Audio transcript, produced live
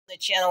the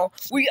channel.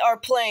 We are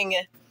playing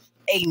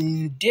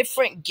a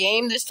different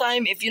game this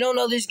time. If you don't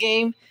know this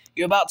game,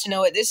 you're about to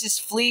know it. This is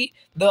Flee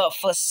the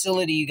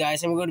Facility, you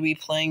guys, and we're going to be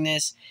playing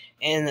this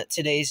in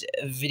today's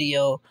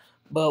video.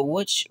 But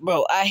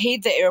bro, I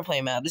hate the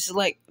airplane map. This is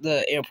like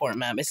the airport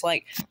map. It's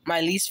like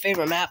my least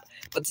favorite map.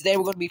 But today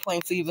we're going to be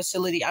playing Flee the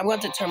Facility. I'm going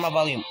to turn my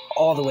volume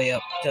all the way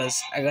up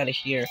because I got to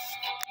hear.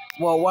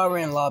 Well, while we're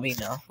in lobby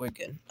now, we're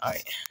good.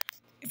 Alright.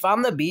 If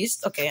I'm the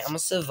beast, okay, I'm a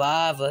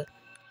survivor.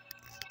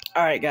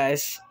 Alright,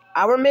 guys.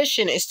 Our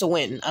mission is to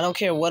win. I don't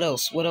care what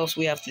else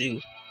we have to do.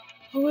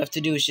 All we have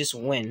to do is just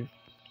win.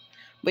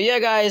 But yeah,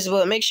 guys,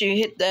 but make sure you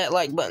hit that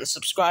like button,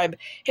 subscribe,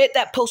 hit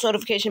that post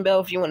notification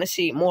bell if you want to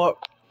see more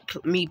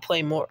me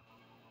play more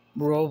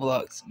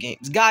Roblox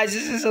games. Guys,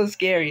 this is so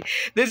scary.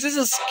 This is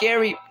a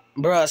scary,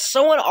 bruh.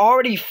 Someone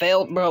already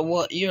failed, bruh.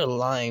 What? You're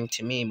lying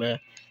to me, bruh.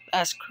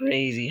 That's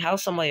crazy. How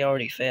somebody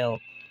already failed?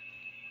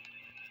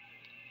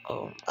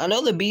 Oh, I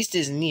know the beast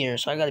is near,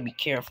 so I gotta be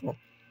careful.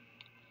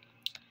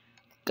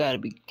 Gotta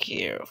be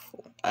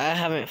careful. I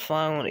haven't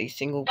found a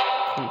single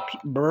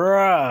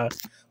bruh.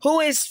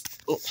 Who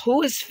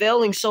is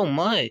failing so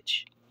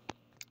much?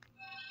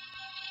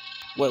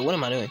 Wait, what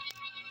am I doing?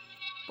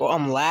 Bro,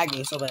 I'm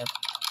lagging so bad.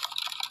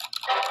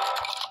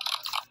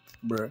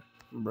 Bruh.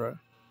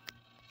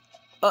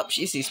 Oh,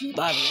 she sees me.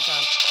 Bye,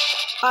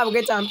 have a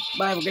good time.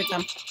 Bye, have a good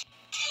time.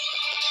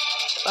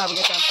 Bye, have a good time. Bye, have a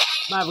good time.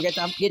 Bye, have a good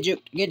time. Get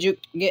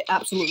juked. Get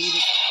absolutely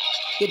juked.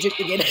 Get juked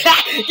again.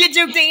 Get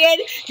juked again.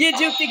 Get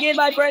juked again,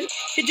 my friend.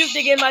 Get juked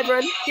again, my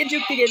friend. Get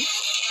juked again.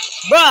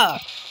 Bruh.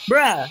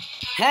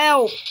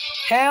 Help.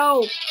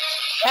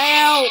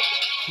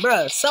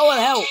 Bruh, someone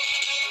help.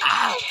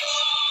 Ow.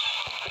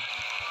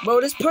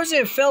 Bro, this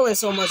person failing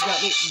so much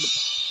got me.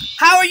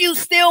 How are you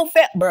still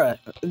bruh?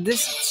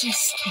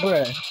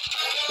 Bruh.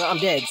 Bro, I'm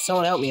dead.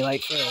 Someone help me,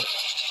 like, bruh.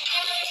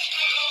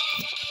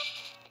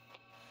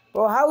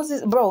 Bro, how is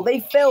this? Bro, they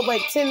failed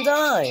like 10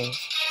 times.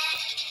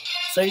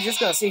 So you're just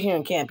gonna sit here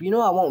and camp. You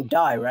know I won't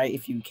die, right,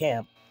 if you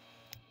camp.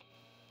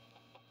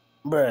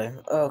 Bruh,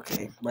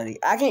 okay, buddy.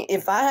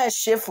 If I had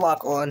shift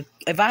lock on,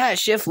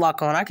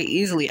 I could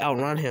easily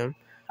outrun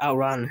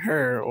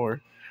her,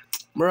 or...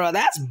 Bro,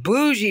 that's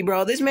bougie,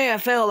 bro. This man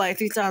failed like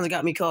 3 times and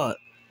got me caught.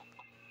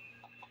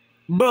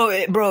 Bro,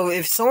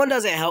 if someone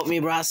doesn't help me,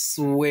 bro, I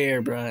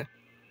swear, bro.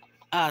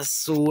 I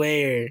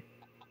swear.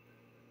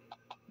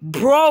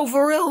 Bro,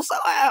 for real,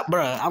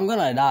 bro, I'm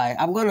gonna die.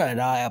 I'm gonna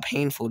die a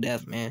painful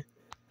death, man.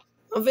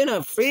 I'm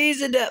finna freeze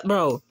to death,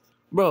 bro.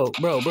 Bruh.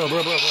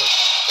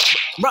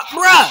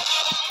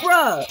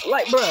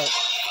 Like, bruh.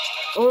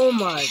 Oh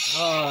my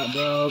god,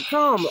 bro.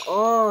 Come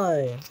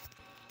on.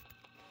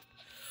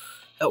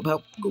 Help.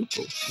 Go.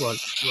 Run.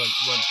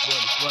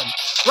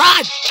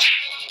 Run!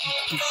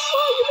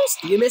 Oh,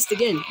 you missed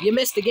again.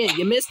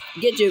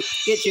 Get you.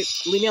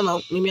 Leave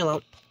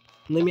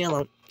me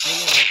alone.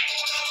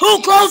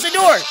 Who closed the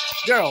door?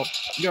 Girl.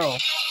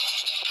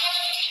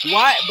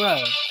 What,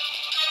 bruh?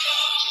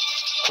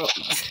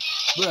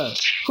 Bruh.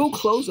 Who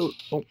closed the...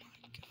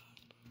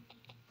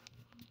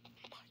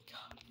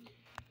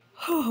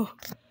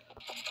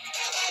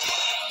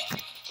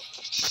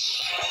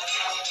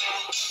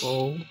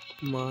 Oh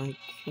my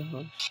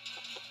god.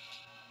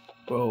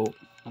 Bro.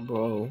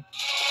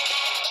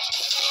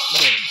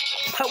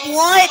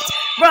 What?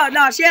 Bro,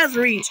 nah, she has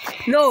reach.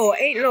 No,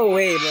 ain't no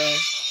way, bro.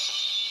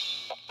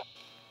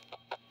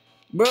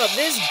 Bro,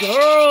 this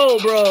girl,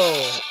 bro.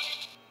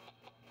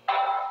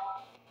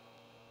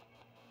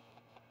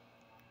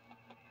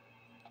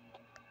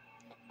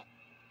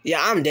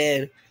 Yeah, I'm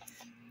dead.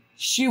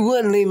 She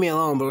wouldn't leave me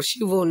alone, bro.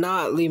 She will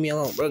not leave me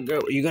alone, bro.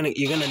 Girl, you're gonna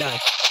die.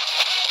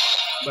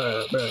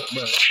 Bro.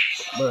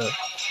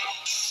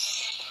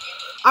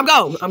 I'm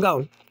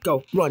going.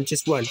 Go. Run.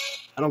 Just run.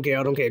 I don't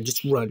care.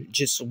 Just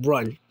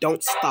run.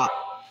 Don't stop.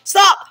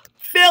 Stop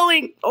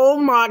failing. Oh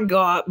my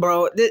god,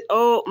 bro.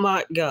 Oh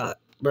my god,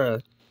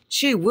 bro.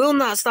 She will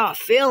not stop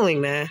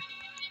failing, man.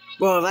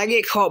 Bro, if I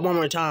get caught one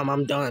more time,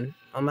 I'm done.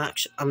 I'm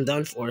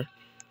done for.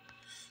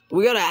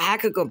 We gotta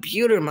hack a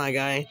computer, my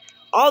guy.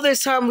 All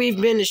this time we've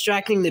been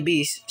distracting the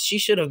beast.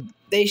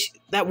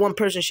 That one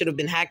person should have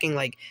been hacking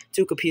like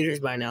 2 computers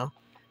by now.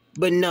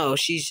 But no,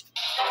 she's...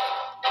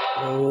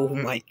 Oh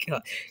my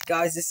god.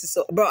 Guys, this is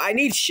so... Bro, I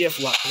need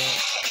shift lock, man.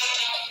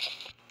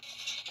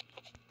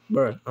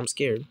 Bro, I'm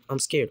scared.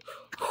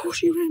 Oh,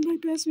 she ran right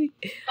past me.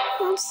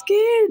 I'm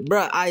scared.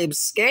 Bro, I am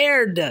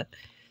scared.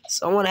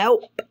 Someone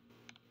help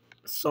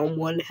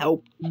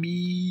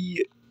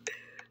me.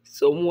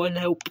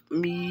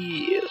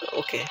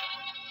 Okay.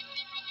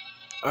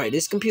 Alright,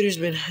 this computer's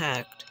been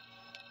hacked.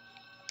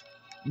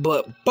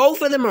 But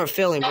both of them are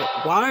failing.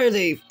 But why are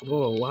they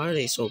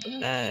so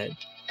bad?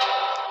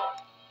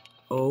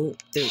 Oh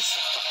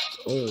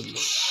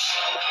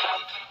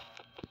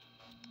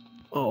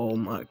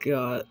my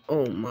god.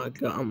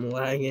 I'm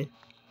lagging.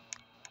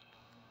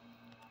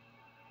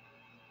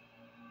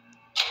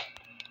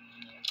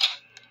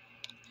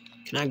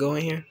 Can I go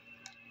in here?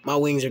 My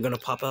wings are gonna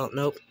pop out.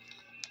 Nope.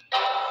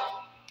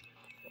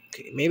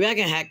 Okay, maybe I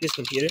can hack this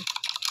computer.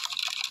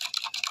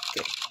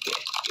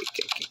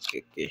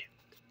 Okay.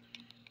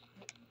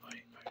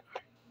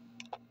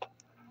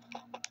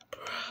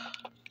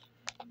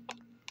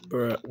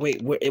 Bruh,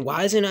 wait,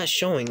 why is it not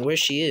showing where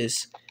she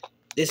is?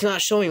 It's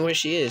not showing where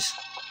she is.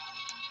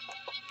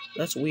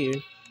 That's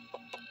weird.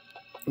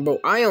 Bro,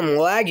 I am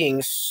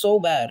lagging so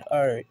bad.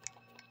 Alright.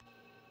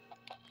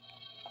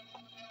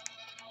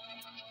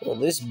 Well,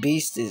 this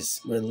beast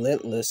is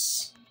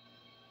relentless.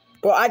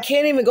 Bro, I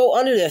can't even go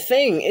under the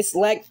thing. It's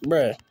like,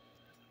 bruh.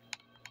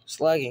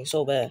 It's lagging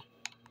so bad.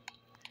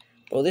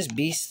 Bro, this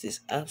beast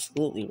is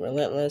absolutely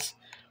relentless.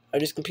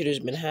 This computer's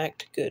been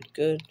hacked. Good,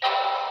 good.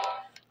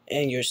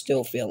 And you're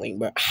still failing,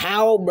 bro.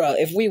 How, bro?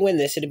 If we win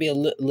this, it'd be a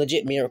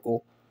legit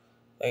miracle.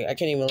 Like, I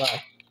can't even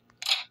lie.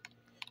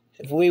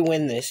 If we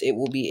win this, it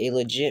will be a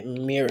legit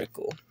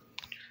miracle.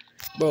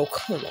 Bro,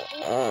 come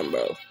on,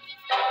 bro.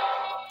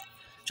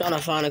 Trying to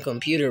find a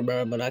computer,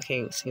 bro, but I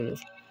can't seem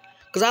to.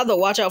 Because I have to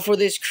watch out for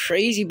this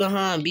crazy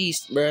behind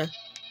beast, bro.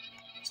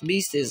 This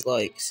beast is,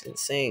 like,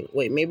 insane.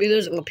 Wait, maybe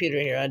there's a computer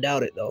here. I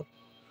doubt it, though.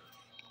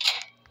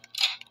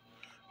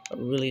 I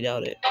really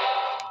doubt it.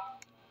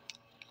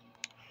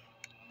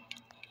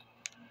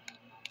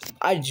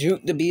 I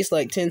juked the beast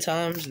like 10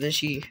 times, then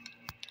I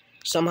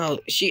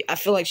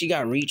feel like she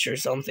got reach or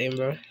something,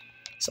 bro.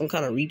 Some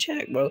kind of reach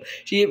hack, bro.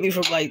 She hit me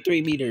from like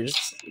 3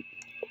 meters.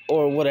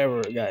 Or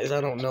whatever, guys.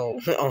 I don't know,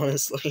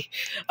 honestly.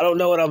 I don't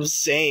know what I'm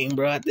saying,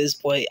 bro, at this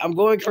point. I'm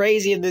going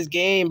crazy in this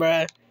game,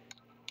 bro.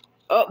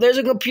 Oh, there's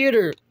a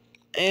computer.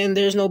 And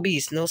there's no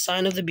beast. No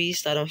sign of the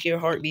beast. I don't hear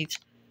heartbeats.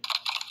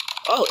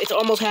 Oh, it's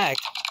almost hacked.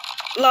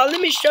 Now,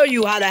 let me show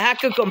you how to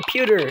hack a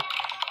computer.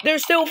 They're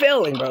still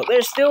failing, bro.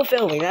 They're still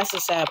failing. That's the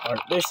sad part.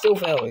 They're still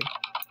failing.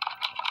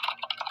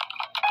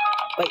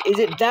 Like, is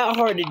it that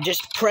hard to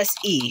just press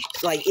E?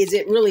 Like, is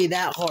it really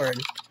that hard?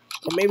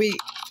 Or maybe...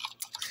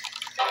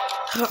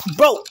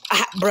 Bro!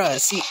 Bruh,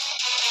 see...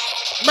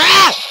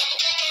 Bruh!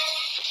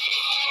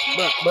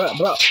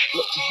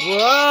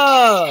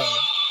 Bruh!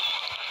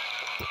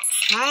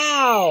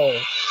 How?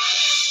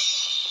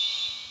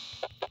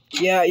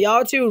 Yeah,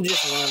 y'all two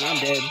just run. I'm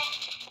dead.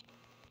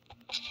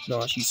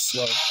 No, she's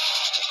slow.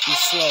 She's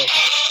slow.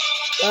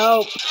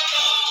 Oh.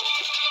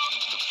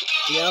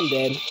 Yeah, I'm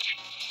dead.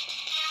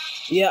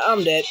 Yeah,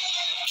 I'm dead.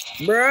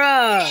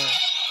 Bruh.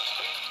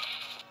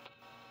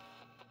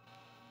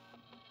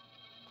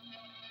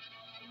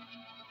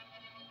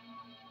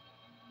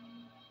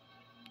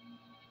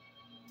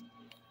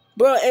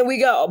 Bruh, and we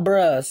got...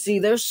 Bruh, see,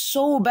 they're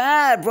so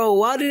bad, bro.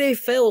 Why do they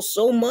fail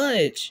so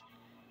much?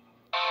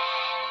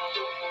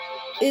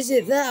 Is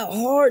it that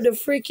hard to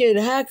freaking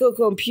hack a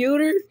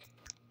computer?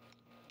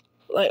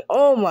 Like,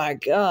 oh my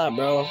god,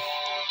 bro.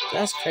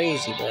 That's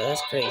crazy, bro.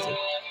 That's crazy.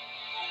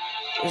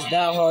 It's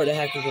that hard to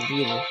hack a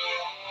computer.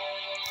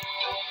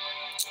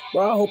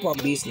 Bro, I hope I'm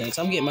beast next.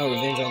 I'm getting my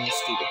revenge on this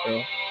stupid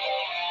girl.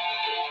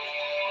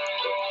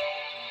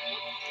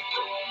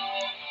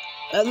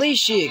 At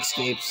least she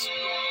escapes.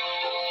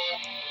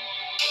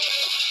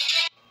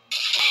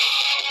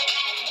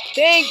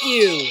 Thank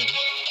you!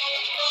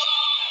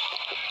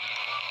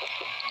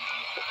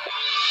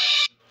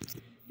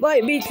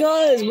 Like,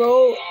 because,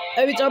 bro,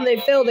 every time they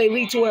fail, they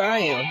lead to where I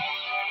am.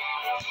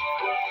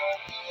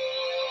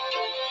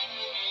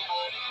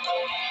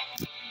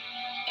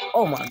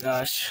 Oh my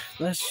gosh,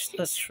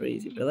 that's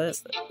crazy, bro.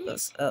 That's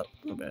up,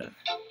 bro.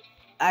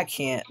 I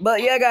can't.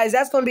 But yeah, guys,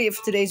 that's gonna be it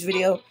for today's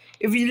video.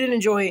 If you did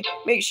enjoy,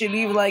 make sure to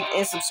leave a like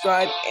and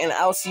subscribe, and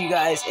I'll see you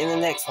guys in the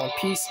next one.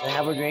 Peace and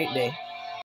have a great day.